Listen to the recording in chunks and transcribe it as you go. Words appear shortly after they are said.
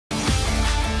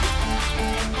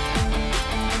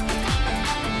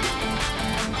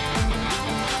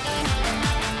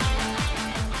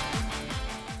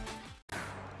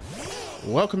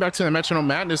Welcome back to the Metronome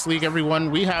Madness League,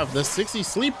 everyone. We have the Sixxy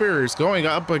Sleeperes going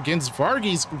up against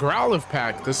Vargy's Growlithe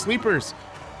pack. The Sleeperes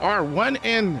are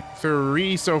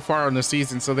 1-3 so far in the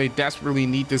season, so they desperately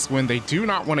need this win. They do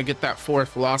not want to get that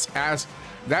fourth loss, as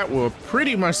that will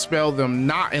pretty much spell them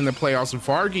not in the playoffs.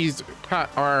 Vargy's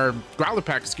Growlithe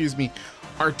pack,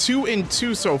 are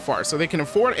 2-2 so far, so they can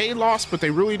afford a loss, but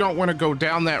they really don't want to go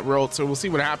down that road. So we'll see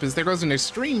what happens. There goes an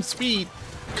extreme speed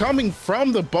coming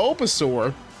from the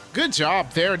Bulbasaur. Good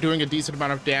job there, doing a decent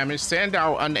amount of damage.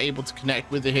 Sandow unable to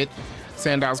connect with the hit.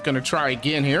 Sandow's gonna try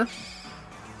again here.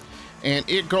 And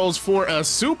it goes for a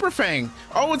Super Fang.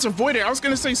 Oh, it's avoided. I was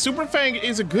gonna say Super Fang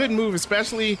is a good move,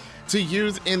 especially to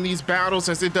use in these battles,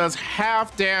 as it does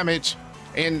half damage.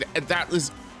 And that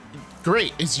is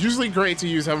great. It's usually great to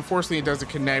use. Unfortunately, it doesn't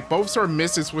connect. Bulbasaur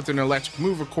misses with an electric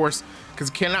move, of course, because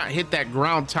it cannot hit that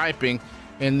ground typing.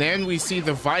 And then we see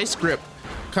the Vice Grip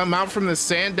come out from the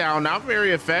Sandow, not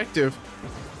very effective.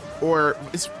 Or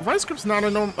is Vice Grip's not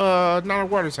a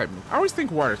water type move? I always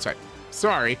think water type.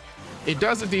 Sorry. It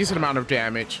does a decent amount of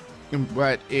damage,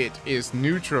 but it is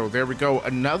neutral. There we go.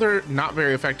 Another not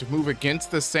very effective move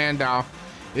against the Sandow.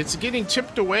 It's getting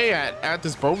chipped away at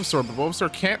this Bulbasaur, but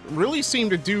Bulbasaur can't really seem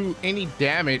to do any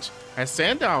damage, as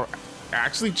Sandow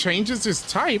actually changes his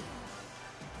type.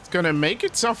 It's gonna make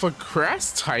itself a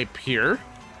grass type here.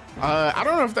 I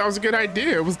don't know if that was a good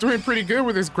idea. It was doing pretty good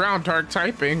with his ground dark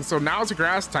typing, so now it's a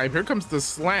grass type. Here comes the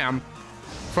Slam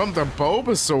from the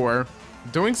Bulbasaur,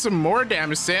 doing some more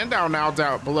damage. Sandow now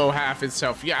down below half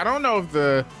itself. Yeah, I don't know if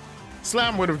the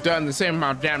Slam would have done the same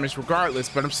amount of damage regardless,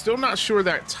 but I'm still not sure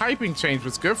that typing change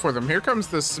was good for them. Here comes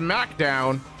the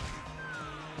Smackdown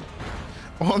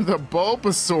on the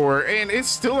Bulbasaur, and it's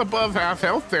still above half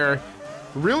health there.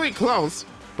 Really close,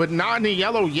 but not in the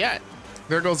yellow yet.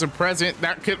 There goes a Present.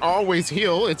 That could always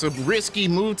heal. It's a risky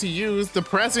move to use. The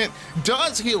Present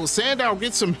does heal. Sandow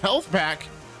gets some health back.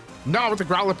 Not what the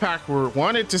Growlithe pack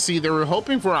wanted to see. They were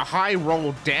hoping for a high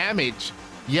roll damage,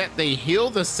 yet they heal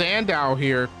the Sandow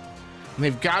here. And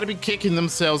they've got to be kicking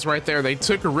themselves right there. They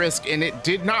took a risk, and it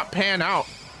did not pan out,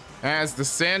 as the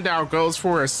Sandow goes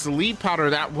for a Sleep Powder.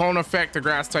 That won't affect the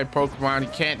Grass-type Pokemon. He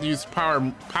can't use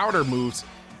powder moves.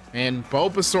 And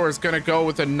Bulbasaur is going to go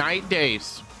with a Night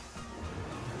Daze.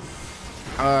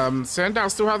 Sandow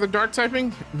still have the dark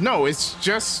typing? No, it's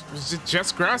just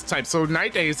grass type, so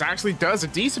Night Daze actually does a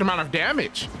decent amount of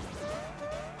damage.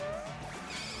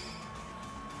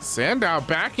 Sandow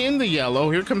back in the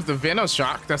yellow. Here comes the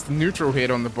Venoshock. That's the neutral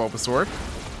hit on the Bulbasaur.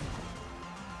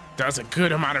 Does a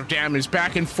good amount of damage.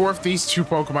 Back and forth these two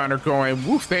Pokemon are going.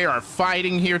 Woof, they are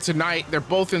fighting here tonight. They're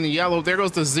both in the yellow. There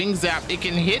goes the Zing Zap. It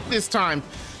can hit this time,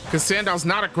 because Sandow's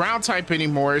not a ground type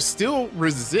anymore. It's still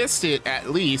resisted at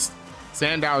least.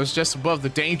 Sandow is just above the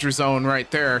danger zone right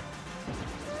there.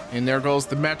 And there goes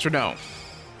the Metronome.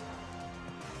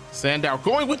 Sandow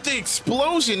going with the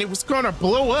explosion. It was gonna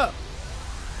blow up.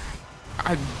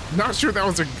 I'm not sure that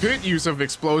was a good use of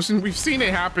explosion. We've seen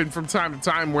it happen from time to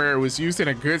time where it was used in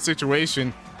a good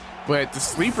situation, but the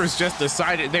Sleepers just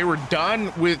decided they were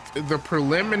done with the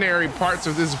preliminary parts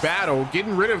of this battle,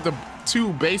 getting rid of the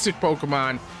two basic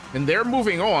Pokemon, and they're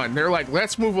moving on. They're like,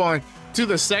 let's move on to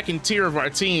the second tier of our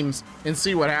teams and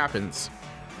see what happens.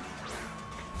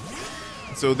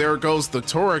 So there goes the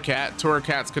Torracat.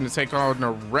 Torracat's going to take on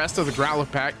the rest of the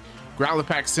Growlithe pack. Growlithe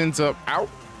pack sends out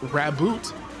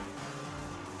Raboot.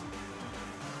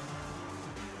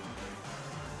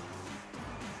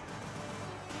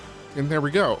 And there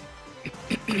we go.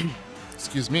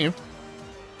 Excuse me.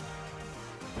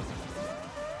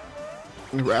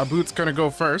 Raboot's going to go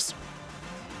first.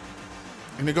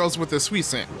 And it goes with the Sweet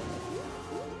Scent.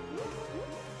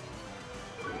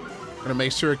 Gonna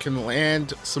make sure it can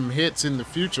land some hits in the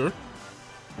future.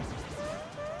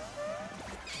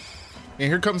 And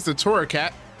here comes the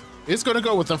Torracat. It's gonna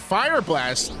go with a Fire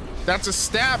Blast. That's a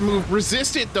stab move,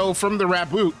 resisted though from the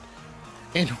Raboot.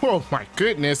 And oh my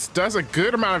goodness, does a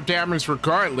good amount of damage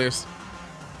regardless.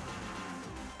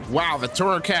 Wow, the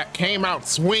Torracat came out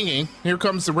swinging. Here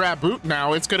comes the Raboot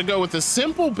now. It's gonna go with a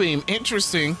Simple Beam.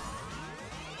 Interesting.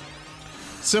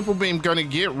 Simple Beam gonna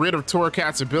get rid of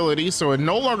Torracat's ability, so it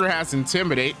no longer has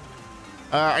Intimidate.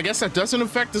 I guess that doesn't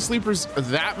affect the Sleepers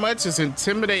that much, as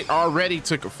Intimidate already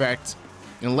took effect.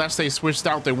 Unless they switched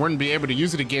out, they wouldn't be able to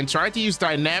use it again. Tried to use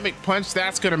Dynamic Punch.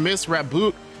 That's gonna miss.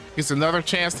 Raboot gets another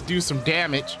chance to do some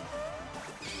damage.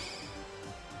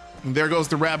 And there goes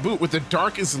the Raboot with the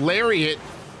Darkest Lariat.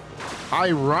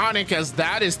 Ironic, as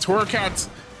that is Torracat's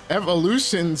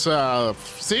Evolution's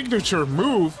signature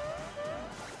move.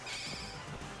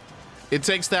 It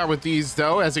takes that with these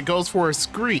though, as it goes for a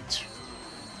Screech.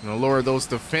 Gonna lower those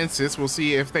defenses. We'll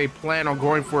see if they plan on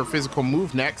going for a physical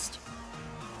move next.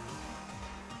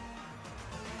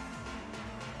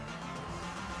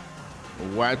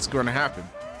 What's gonna happen?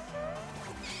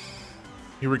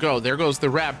 Here we go. There goes the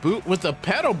Rat Boot with a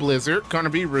Petal Blizzard. Gonna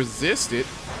be resisted.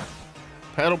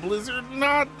 Petal Blizzard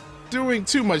not doing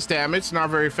too much damage.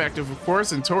 Not very effective, of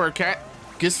course. And Torracat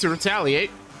gets to retaliate.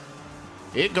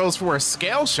 It goes for a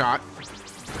Scale Shot.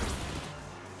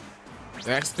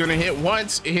 That's gonna hit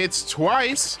once. It hits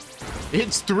twice. It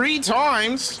hits 3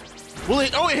 times. Well,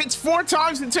 it hits 4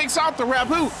 times and takes out the Rat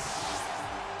Boot.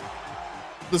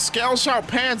 The Scale Shot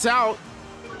pans out.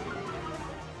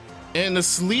 And the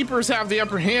Sleepers have the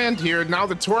upper hand here. Now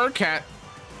the Torracat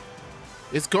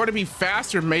is going to be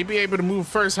faster, may be able to move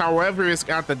first. However, it's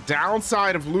got the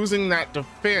downside of losing that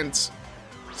defense.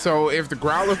 So if the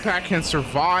Growlithe pack can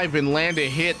survive and land a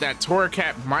hit, that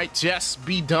Torracat might just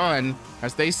be done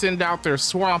as they send out their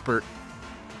Swampert.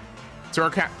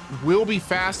 Torracat will be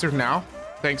faster now,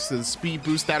 thanks to the speed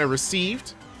boost that it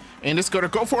received. And it's going to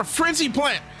go for a Frenzy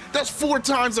Plant. That's 4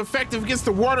 times effective against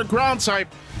the Water Ground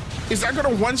type. Is that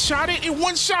gonna one-shot it? It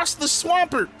one-shots the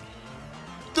Swampert.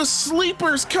 The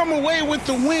Sleepers come away with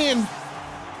the win.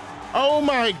 Oh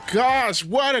my gosh,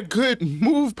 what a good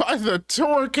move by the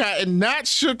Torracat, and that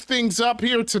shook things up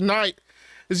here tonight.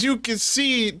 As you can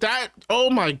see, that, oh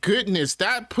my goodness,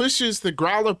 that pushes the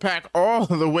Growlithe pack all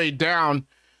the way down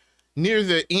near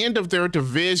the end of their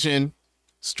division.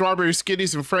 Strawberry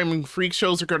Skitties and Framing Freak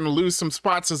Shows are gonna lose some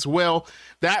spots as well.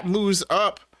 That moves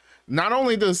up. Not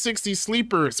only the Sixxy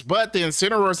Sleepers, but the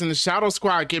Incineroars and the Shadow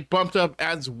Squad get bumped up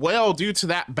as well due to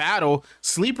that battle.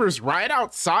 Sleepers right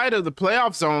outside of the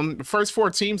playoff zone. The first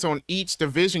 4 teams on each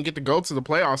division get to go to the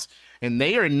playoffs, and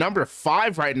they are number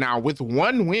 5 right now with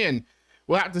 1 win.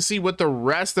 We'll have to see what the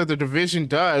rest of the division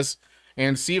does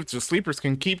and see if the Sleepers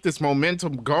can keep this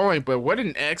momentum going, but what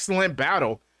an excellent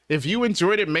battle. If you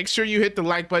enjoyed it, make sure you hit the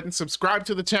like button, subscribe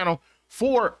to the channel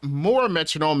for more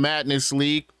Metronome Madness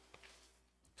League.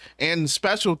 And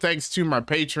special thanks to my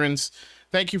patrons.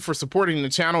 Thank you for supporting the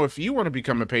channel. If you want to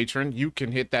become a patron, you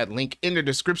can hit that link in the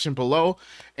description below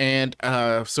and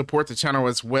support the channel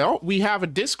as well. We have a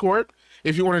Discord.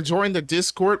 If you want to join the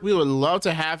Discord, we would love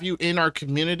to have you in our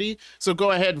community. So go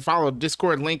ahead and follow the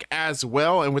Discord link as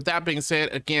well. And with that being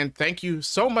said, again, thank you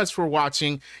so much for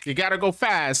watching. You gotta go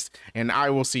fast, and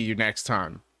I will see you next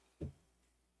time.